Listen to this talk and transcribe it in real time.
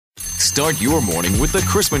Start your morning with the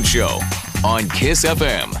Christmas Show on KISS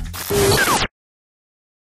FM.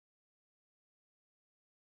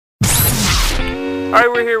 All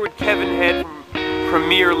right, we're here with Kevin Head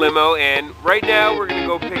from Hummer Limo, and right now we're gonna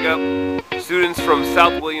go pick up students from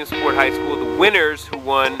South Williamsport High School, the winners who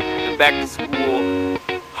won the back-to-school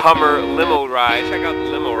Hummer Limo ride. Check out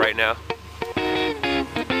the limo right now.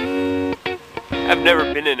 I've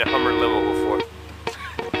never been in a Hummer Limo before.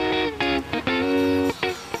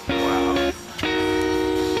 Wow.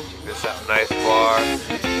 Check this out, nice bar.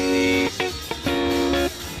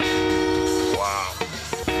 Wow.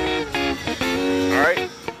 All right,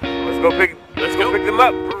 let's go pick them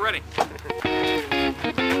up. We're ready.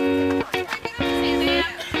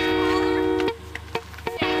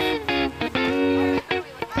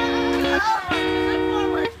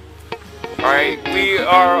 All right, we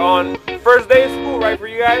are on first day of school, right, for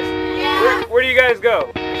you guys? Yeah. Where do you guys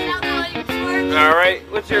go? South Williamsport. All right,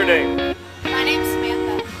 what's your name? My name's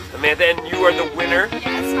Samantha. Samantha, and you are the winner?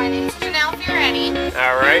 Yes, my name's Janelle Fioretti.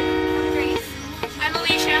 All right. I'm Grace. I'm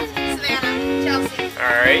Alicia. Savannah. Chelsea.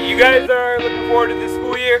 All right, you guys are looking forward to this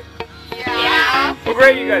school year? Yeah. What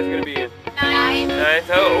grade are you guys going to be in? 9. Ninth?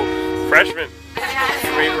 Oh, freshman.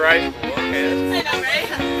 Ready for high school, okay. I know, right?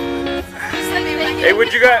 Hey,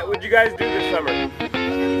 what'd you guys do this summer?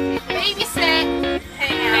 Babysit.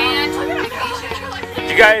 Hang out. Did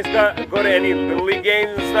you guys go to any Little League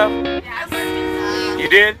games and stuff? Yes. You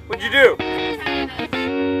did? What'd you do?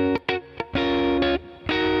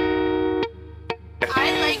 I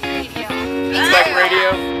like radio. You like radio?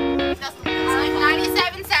 I like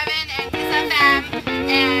 97.7 and KISS FM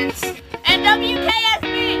and WKSB.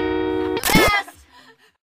 Yes.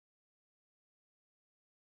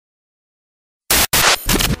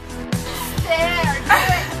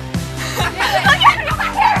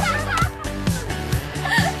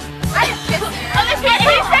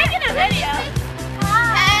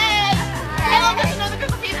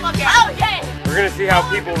 We're gonna see how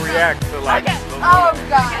people react to like. Okay. Oh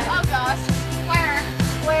god. Oh gosh. Where?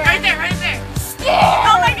 Right there. Right there.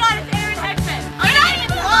 Oh my god, it's Aaron Heckman. I'm not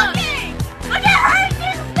even looking. Look at her.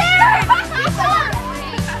 She's staring.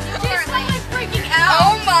 She's like freaking out.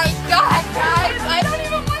 Oh my god, guys. I don't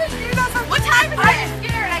even want to do that. What time is it? I'm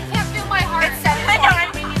scared. I can't feel my heart. It's 7. I know. I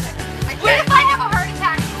mean, what if I have a heart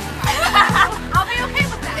attack? I'll be okay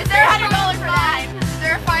with that. Is there $100 for that? Is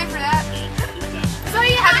there a fine for that? So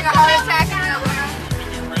you having a heart attack?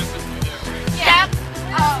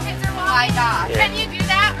 My God. Yeah. Can you do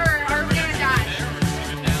that or are we gonna die?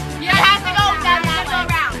 Yeah, it has to go down, it has to go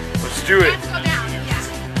around. Let's do it. It has to go down, yeah.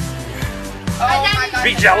 Oh my God.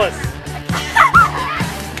 Be jealous.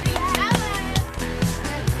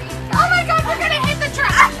 Oh my God, we're gonna hit the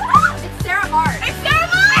track. It's Sarah Hart. It's Sarah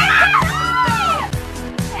Hart!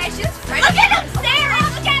 Hey, she's freaking. Look at him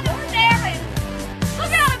staring! Look at him staring!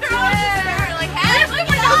 Look at him, they're all just staring like, hey, look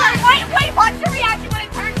at him! Wait, watch your reaction when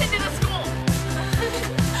it turns into the school.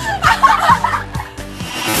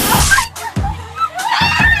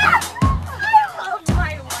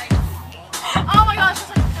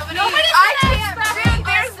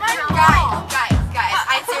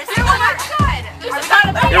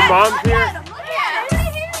 Your mom's here? Yeah.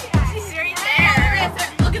 She's right there.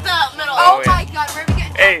 Look at the middle. Oh my God, where are we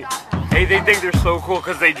getting? Hey, they think they're so cool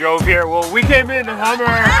because they drove here. Well, we came in Hummer.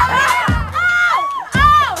 Hey,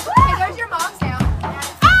 where's your mom's now?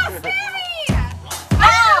 Oh, Sammy!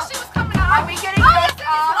 Oh, she was coming out. Are we getting this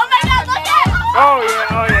off? Oh my God, look at it! Oh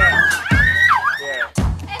yeah.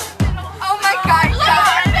 Oh my God, look at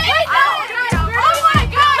it! Oh my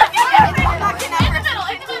God! In the middle.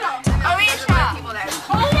 Alicia!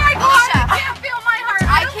 Oh my God! I can't feel my heart.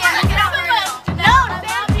 I can't get out the middle. No,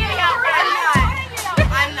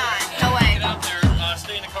 I'm not. No way. Get out there,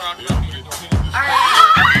 stay in the car. Alright.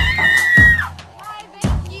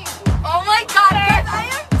 Thank you. Oh my God, guys, I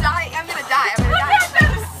am dying. I'm gonna die. Look at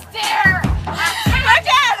them stare. Look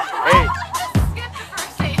at them. Hey. Skip the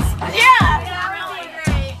first days. Yeah. Really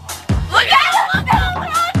great. Look at them. Look at them.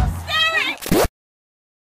 They're all just staring.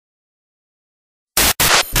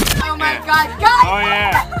 Oh my God, guys. Oh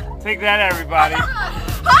yeah. Take that, everybody.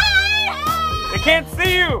 Hi. They can't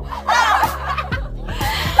see you. Look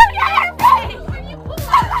at her face.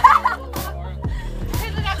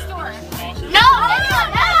 Here's the next door. No.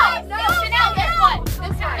 Janelle,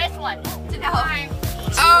 this one. Janelle.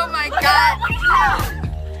 Oh my God.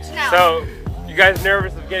 Janelle. So, you guys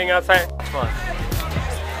nervous of getting outside? Come on.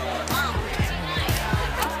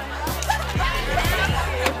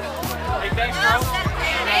 Hey, thanks, bro.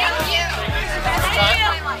 Thank you.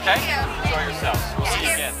 Okay? Enjoy yourselves. We'll see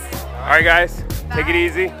you again. All right, guys, take it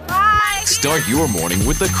easy. Bye. Start your morning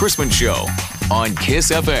with the Christmas Show on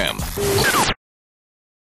Kiss FM.